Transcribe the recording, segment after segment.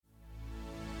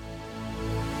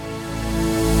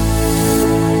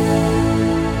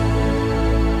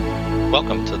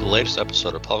welcome to the latest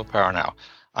episode of Public Power Now.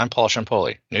 I'm Paul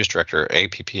Ciampoli, News Director at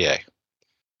APPA.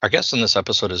 Our guest in this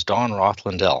episode is Dawn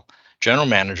Roth-Lindell, General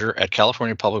Manager at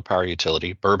California Public Power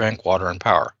Utility, Burbank Water and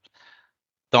Power.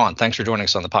 Dawn, thanks for joining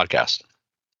us on the podcast.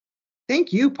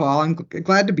 Thank you, Paul. I'm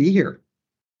glad to be here.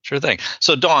 Sure thing.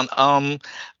 So, Dawn,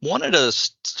 wanted to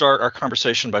start our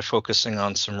conversation by focusing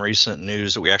on some recent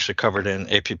news that we actually covered in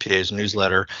APPA's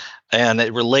newsletter, and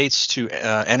it relates to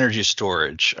energy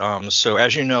storage. So,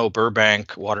 as you know,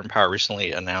 Burbank Water and Power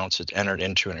recently announced it entered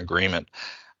into an agreement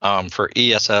for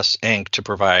ESS Inc. to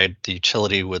provide the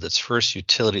utility with its first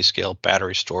utility-scale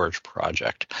battery storage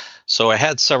project. So I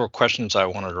had several questions I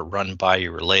wanted to run by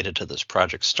you related to this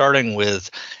project, starting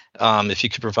with if you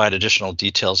could provide additional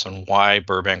details on why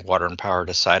Burbank Water and Power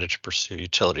decided to pursue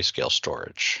utility-scale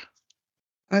storage.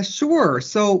 Sure.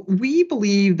 So we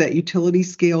believe that utility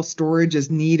scale storage is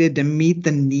needed to meet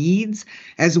the needs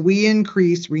as we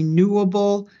increase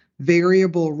renewable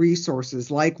variable resources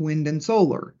like wind and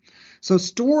solar. So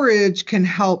storage can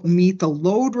help meet the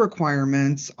load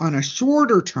requirements on a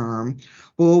shorter term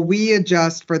while we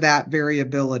adjust for that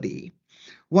variability.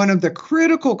 One of the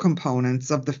critical components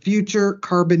of the future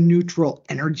carbon neutral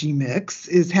energy mix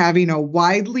is having a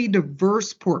widely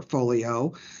diverse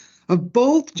portfolio of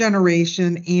both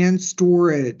generation and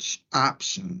storage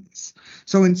options.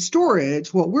 So in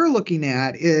storage, what we're looking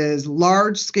at is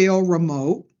large scale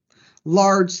remote,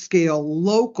 large scale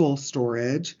local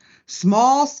storage,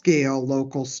 small scale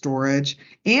local storage,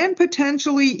 and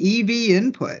potentially EV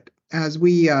input. As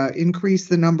we increase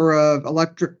the number of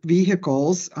electric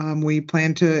vehicles, we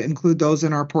plan to include those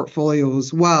in our portfolio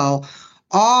as well.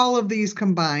 All of these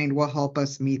combined will help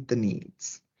us meet the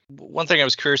needs. One thing I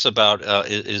was curious about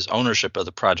is ownership of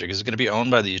the project. Is it going to be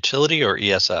owned by the utility or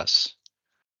ESS?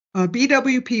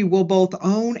 BWP will both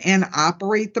own and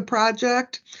operate the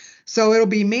project. So it'll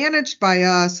be managed by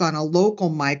us on a local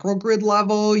microgrid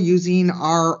level using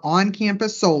our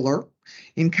on-campus solar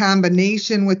in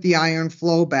combination with the iron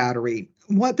flow battery.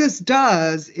 What this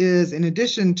does is, in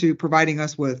addition to providing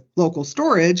us with local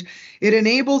storage, it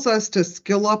enables us to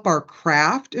skill up our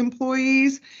craft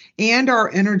employees and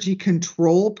our energy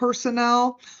control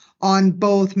personnel on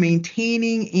both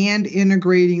maintaining and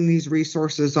integrating these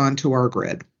resources onto our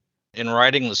grid. In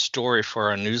writing the story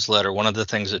for our newsletter, one of the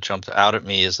things that jumped out at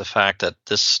me is the fact that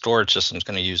this storage system is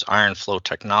going to use iron flow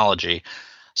technology.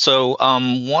 So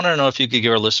want to know if you could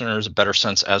give our listeners a better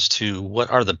sense as to what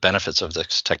are the benefits of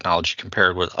this technology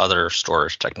compared with other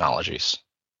storage technologies.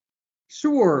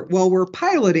 Sure. Well, we're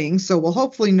piloting, so we'll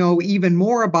hopefully know even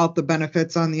more about the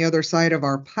benefits on the other side of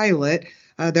our pilot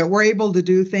that we're able to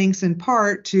do thanks in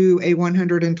part to a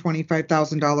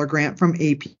 $125,000 grant from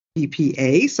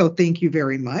APPA. So thank you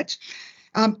very much.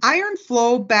 Iron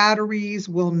flow batteries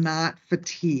will not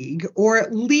fatigue, or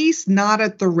at least not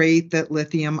at the rate that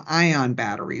lithium ion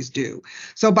batteries do.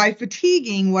 So by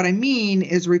fatiguing, what I mean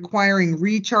is requiring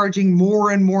recharging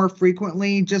more and more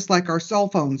frequently, just like our cell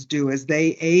phones do as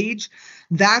they age.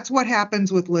 That's what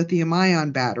happens with lithium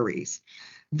ion batteries.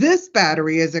 This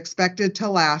battery is expected to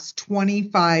last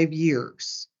 25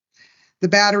 years. The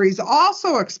battery is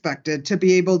also expected to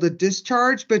be able to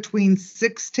discharge between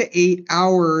 6 to 8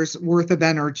 hours worth of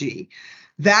energy.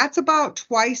 That's about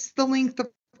twice the length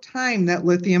of time that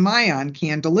lithium ion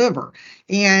can deliver.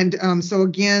 And so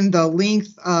again, the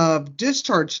length of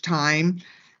discharge time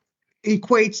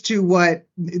equates to what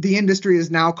the industry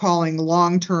is now calling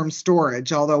long-term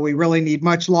storage, although we really need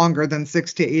much longer than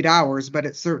 6 to 8 hours, but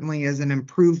it certainly is an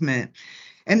improvement.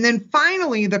 And then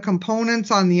finally, the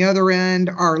components on the other end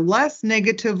are less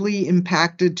negatively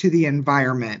impacted to the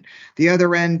environment. The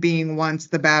other end being once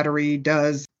the battery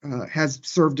has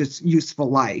served its useful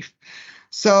life.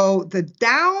 So the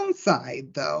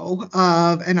downside, though,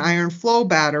 of an iron flow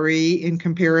battery in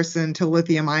comparison to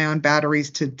lithium ion batteries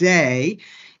today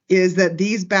is that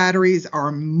these batteries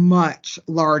are much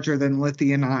larger than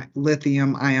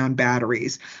lithium ion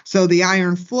batteries. So the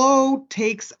iron flow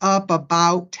takes up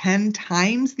about 10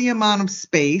 times the amount of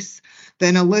space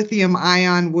than a lithium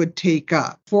ion would take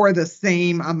up for the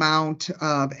same amount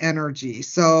of energy.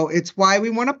 So it's why we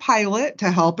want to pilot to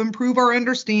help improve our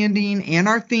understanding and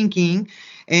our thinking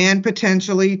and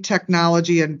potentially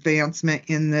technology advancement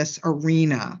in this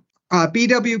arena.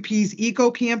 BWP's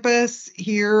Eco Campus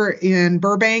here in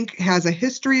Burbank has a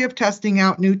history of testing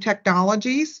out new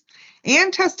technologies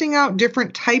and testing out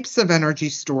different types of energy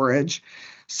storage.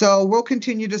 So we'll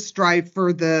continue to strive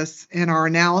for this, and our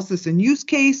analysis and use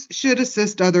case should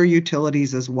assist other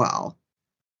utilities as well.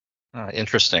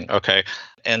 Interesting. Okay.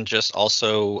 And just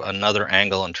also another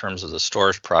angle in terms of the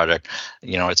storage project.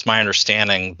 It's my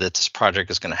understanding that this project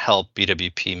is going to help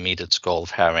BWP meet its goal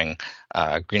of having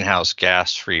greenhouse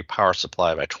gas-free power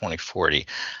supply by 2040.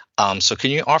 So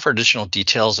can you offer additional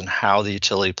details on how the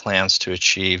utility plans to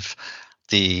achieve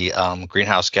the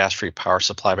greenhouse gas-free power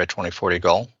supply by 2040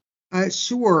 goal?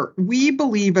 Sure. We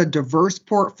believe a diverse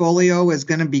portfolio is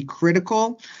going to be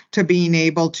critical to being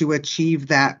able to achieve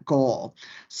that goal.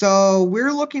 So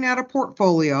we're looking at a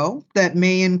portfolio that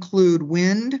may include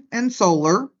wind and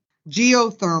solar,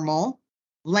 geothermal,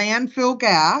 landfill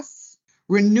gas,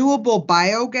 renewable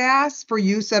biogas for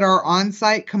use at our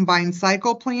on-site combined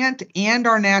cycle plant and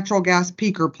our natural gas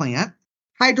peaker plant,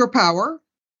 hydropower,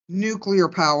 nuclear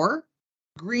power,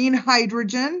 green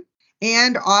hydrogen,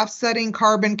 and offsetting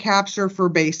carbon capture for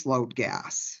baseload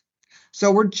gas.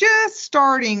 So we're just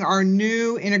starting our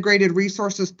new integrated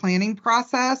resources planning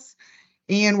process,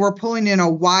 and we're pulling in a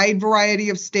wide variety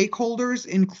of stakeholders,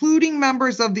 including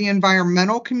members of the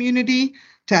environmental community,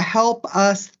 to help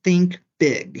us think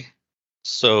big.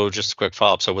 So just a quick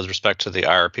follow-up. So with respect to the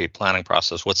IRP planning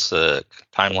process, what's the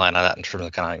timeline on that in terms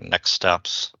of kind of next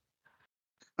steps?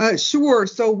 Sure.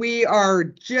 So we are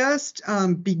just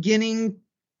beginning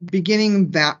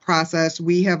that process.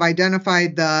 We have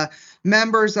identified the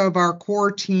members of our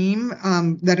core team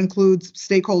that includes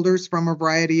stakeholders from a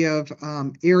variety of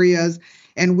areas,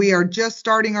 and we are just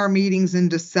starting our meetings in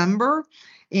December,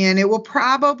 and it will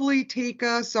probably take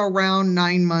us around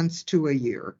 9 months to a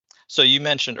year. So you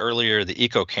mentioned earlier the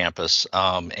Eco Campus,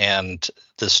 and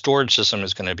the storage system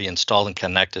is going to be installed and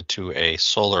connected to a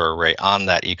solar array on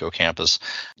that Eco Campus.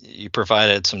 You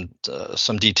provided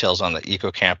some details on the Eco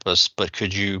Campus, but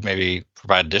could you maybe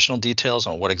provide additional details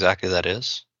on what exactly that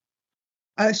is?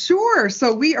 Sure.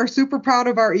 So we are super proud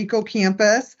of our Eco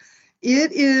Campus.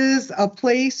 It is a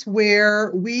place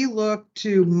where we look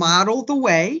to model the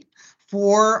way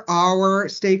for our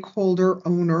stakeholder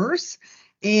owners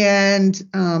and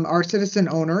our citizen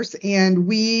owners. And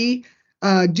we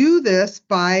do this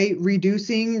by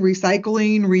reducing,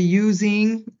 recycling,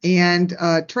 reusing, and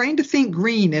trying to think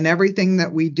green in everything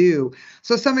that we do.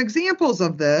 So some examples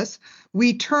of this: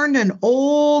 we turned an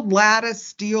old lattice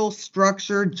steel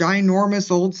structure,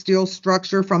 ginormous old steel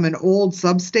structure from an old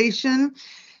substation,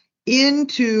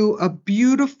 into a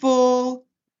beautiful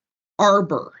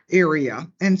arbor area.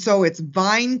 And so it's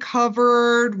vine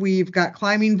covered. We've got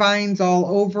climbing vines all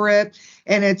over it,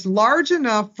 and it's large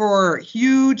enough for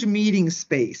huge meeting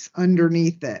space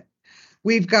underneath it.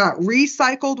 We've got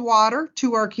recycled water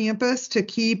to our campus to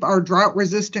keep our drought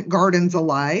resistant gardens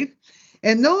alive.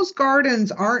 And those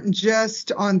gardens aren't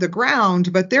just on the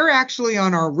ground, but they're actually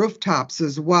on our rooftops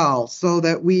as well, so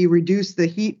that we reduce the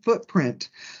heat footprint.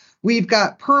 We've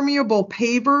got permeable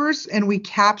pavers, and we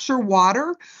capture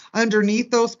water underneath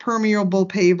those permeable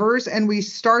pavers, and we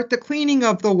start the cleaning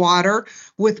of the water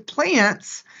with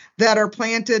plants that are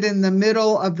planted in the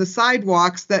middle of the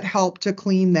sidewalks that help to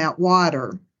clean that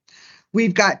water.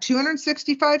 We've got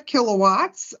 265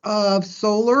 kilowatts of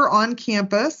solar on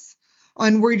campus,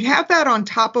 and we have that on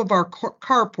top of our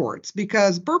carports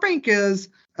because Burbank is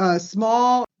a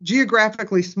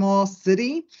geographically small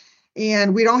city,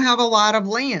 and we don't have a lot of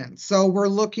land. So we're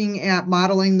looking at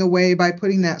modeling the way by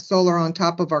putting that solar on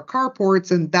top of our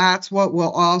carports, and that's what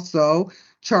will also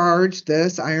charge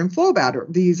these iron flow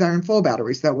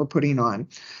batteries that we're putting on.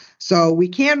 So we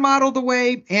can model the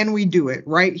way, and we do it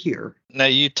right here. Now,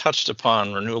 you touched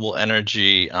upon renewable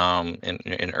energy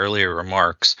in earlier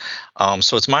remarks.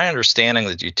 So it's my understanding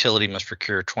that the utility must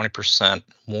procure 20%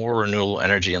 more renewable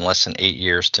energy in less than 8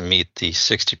 years to meet the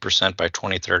 60% by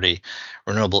 2030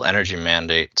 renewable energy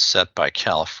mandate set by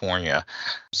California.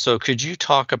 So could you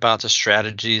talk about the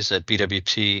strategies that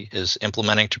BWP is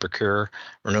implementing to procure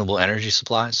renewable energy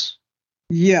supplies?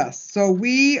 Yes, so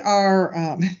we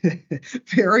are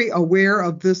very aware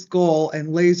of this goal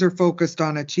and laser focused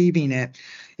on achieving it.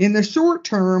 In the short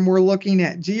term, we're looking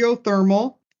at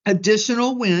geothermal,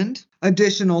 additional wind,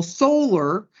 additional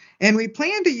solar, and we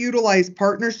plan to utilize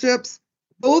partnerships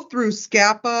both through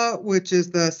SCAPA, which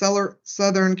is the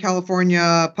Southern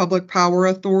California Public Power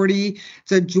Authority.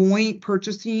 It's a joint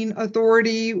purchasing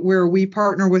authority where we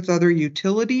partner with other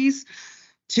utilities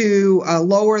to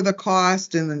lower the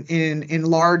cost and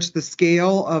enlarge the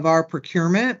scale of our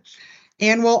procurement.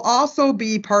 And we'll also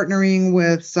be partnering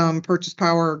with some purchase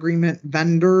power agreement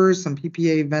vendors, some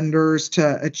PPA vendors,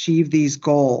 to achieve these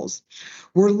goals.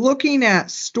 We're looking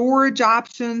at storage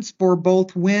options for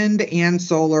both wind and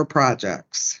solar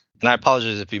projects. And I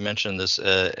apologize if you mentioned this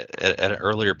at an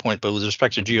earlier point, but with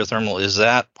respect to geothermal, is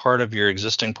that part of your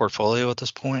existing portfolio at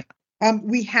this point?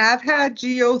 We have had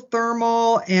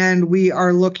geothermal, and we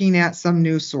are looking at some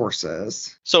new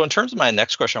sources. So, in terms of my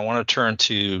next question, I want to turn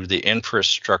to the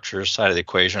infrastructure side of the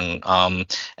equation,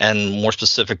 and more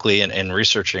specifically in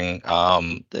researching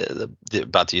about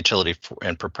the utility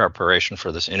and preparation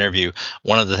for this interview.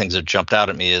 One of the things that jumped out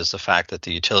at me is the fact that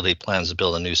the utility plans to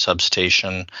build a new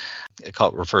substation,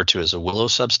 referred to as a Willow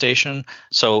substation.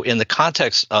 So, in the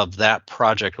context of that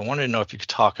project, I wanted to know if you could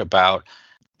talk about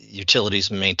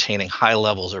utilities maintaining high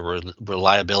levels of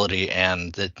reliability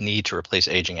and the need to replace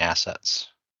aging assets.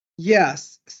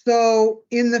 Yes. So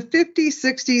in the 50s,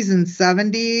 60s, and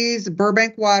 70s,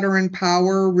 Burbank Water and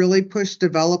Power really pushed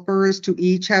developers to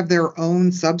each have their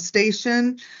own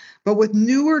substation. But with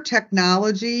newer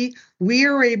technology, we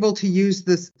are able to use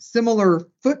this similar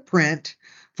footprint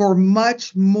for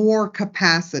much more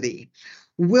capacity.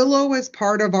 Willow is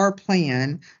part of our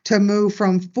plan to move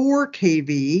from 4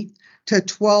 kV to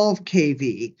 12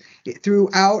 kV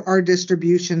throughout our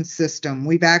distribution system.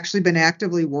 We've actually been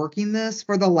actively working this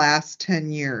for the last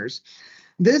 10 years.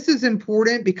 This is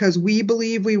important because we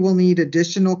believe we will need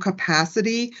additional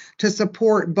capacity to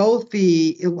support both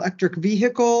the electric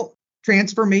vehicle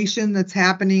transformation that's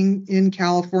happening in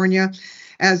California,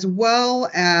 as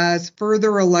well as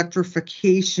further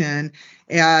electrification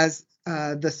as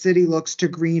the city looks to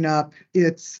green up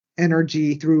its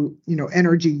energy through,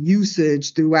 energy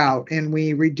usage throughout, and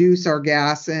we reduce our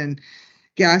gas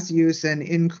use and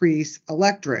increase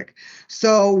electric.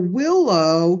 So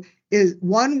one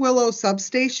Willow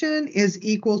substation is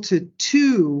equal to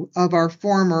 2 of our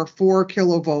former 4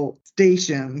 kilovolt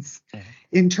stations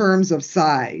in terms of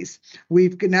size. We're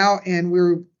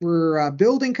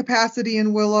building capacity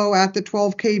in Willow at the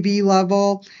 12 kV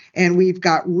level, and we've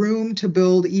got room to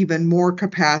build even more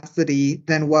capacity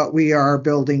than what we are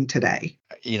building today.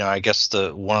 I guess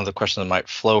one of the questions that might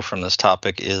flow from this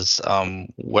topic is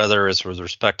whether it's with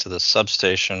respect to the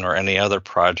substation or any other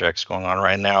projects going on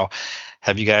right now,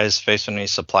 have you guys faced any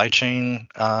supply chain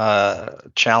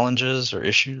challenges or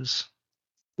issues?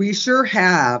 We sure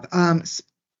have.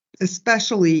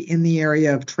 Especially in the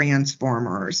area of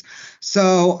transformers.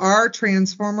 So our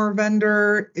transformer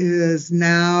vendor is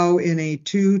now in a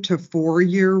 2 to 4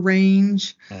 year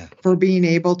range for being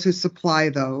able to supply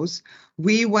those.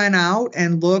 We went out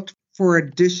and looked for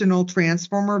additional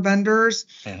transformer vendors.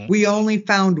 We only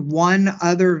found one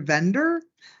other vendor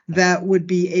that would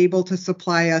be able to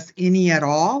supply us any at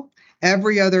all.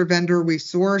 Every other vendor we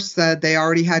sourced said they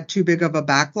already had too big of a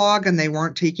backlog and they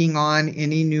weren't taking on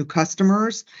any new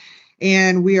customers.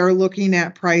 And we are looking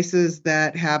at prices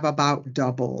that have about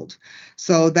doubled.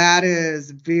 So that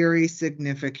is very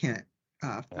significant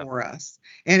for us.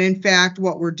 And in fact,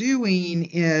 what we're doing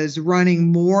is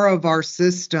running more of our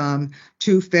system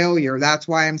to failure. That's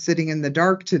why I'm sitting in the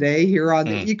dark today here on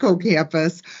the Eco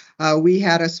Campus. We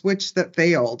had a switch that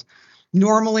failed.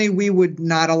 Normally, we would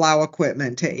not allow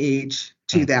equipment to age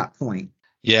to that point.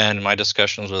 Yeah, in my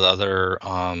discussions with other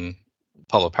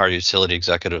public power utility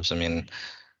executives,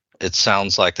 it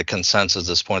sounds like the consensus at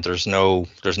this point, there's no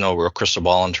real crystal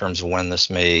ball in terms of when this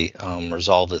may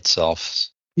resolve itself.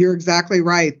 You're exactly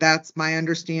right. That's my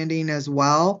understanding as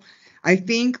well. I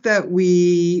think that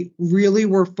we really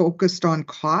were focused on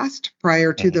cost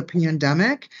prior to the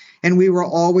pandemic, and we were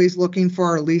always looking for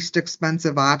our least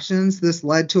expensive options. This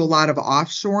led to a lot of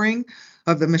offshoring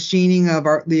of the machining of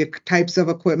the types of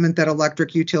equipment that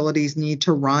electric utilities need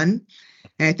to run.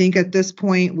 And I think at this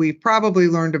point, we've probably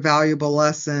learned a valuable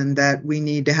lesson that we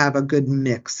need to have a good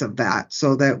mix of that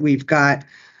so that we've got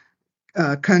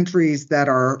countries that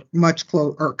are much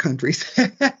closer, or countries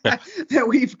that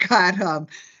we've got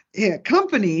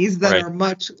companies that are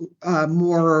much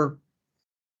more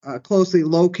closely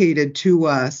located to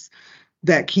us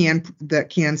that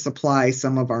can supply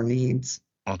some of our needs.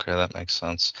 Okay, that makes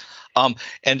sense.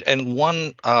 And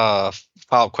one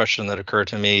follow-up question that occurred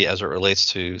to me as it relates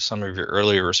to some of your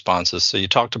earlier responses. So you've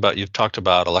talked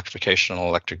about electrification and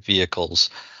electric vehicles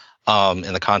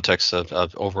in the context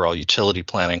of overall utility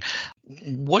planning.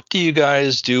 What do you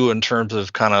guys do in terms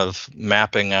of kind of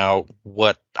mapping out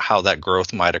how that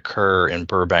growth might occur in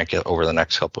Burbank over the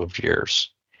next couple of years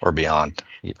or beyond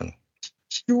even?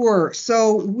 Sure.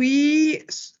 So we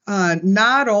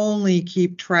not only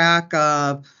keep track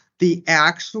of the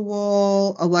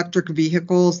actual electric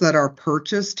vehicles that are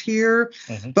purchased here,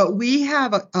 but we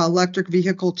have electric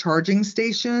vehicle charging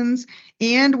stations,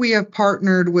 and we have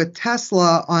partnered with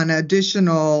Tesla on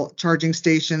additional charging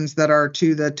stations that are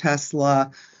to the Tesla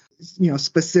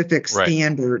specific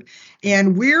standard.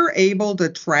 And we're able to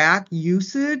track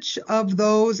usage of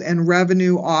those and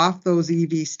revenue off those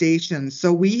EV stations.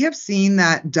 So we have seen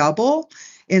that double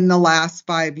in the last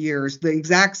 5 years. The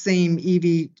exact same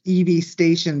EV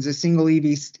stations, a single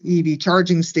EV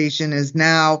charging station is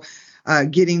now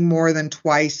getting more than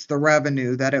twice the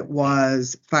revenue that it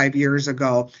was 5 years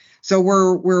ago. So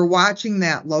we're watching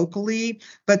that locally,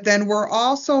 but then we're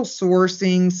also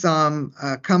sourcing some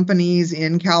companies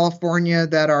in California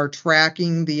that are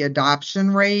tracking the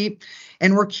adoption rate,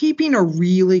 and we're keeping a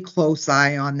really close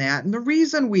eye on that. And the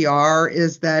reason we are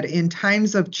is that in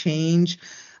times of change,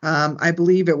 I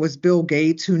believe it was Bill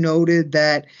Gates who noted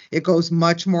that it goes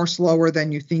much more slower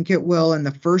than you think it will in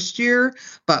the first year,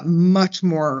 but much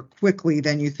more quickly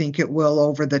than you think it will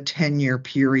over the 10-year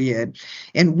period.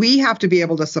 And we have to be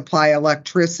able to supply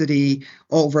electricity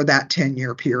over that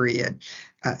 10-year period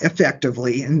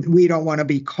effectively. And we don't want to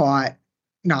be caught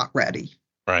not ready.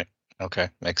 Right. Okay.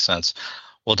 Makes sense.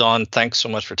 Well, Dawn, thanks so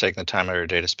much for taking the time out of your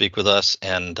day to speak with us,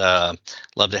 and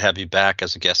love to have you back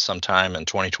as a guest sometime in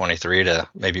 2023 to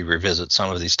maybe revisit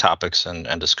some of these topics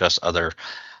and discuss other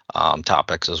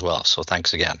topics as well. So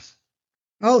thanks again.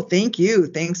 Oh, thank you.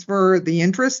 Thanks for the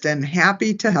interest and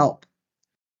happy to help.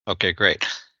 Okay, great.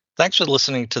 Thanks for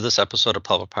listening to this episode of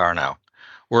Public Power Now.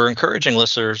 We're encouraging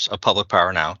listeners of Public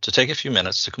Power Now to take a few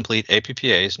minutes to complete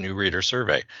APPA's new reader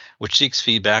survey, which seeks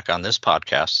feedback on this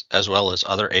podcast as well as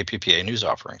other APPA news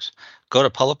offerings. Go to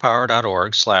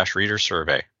publicpower.org/reader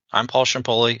survey. I'm Paul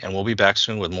Ciampoli, and we'll be back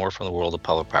soon with more from the world of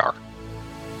public power.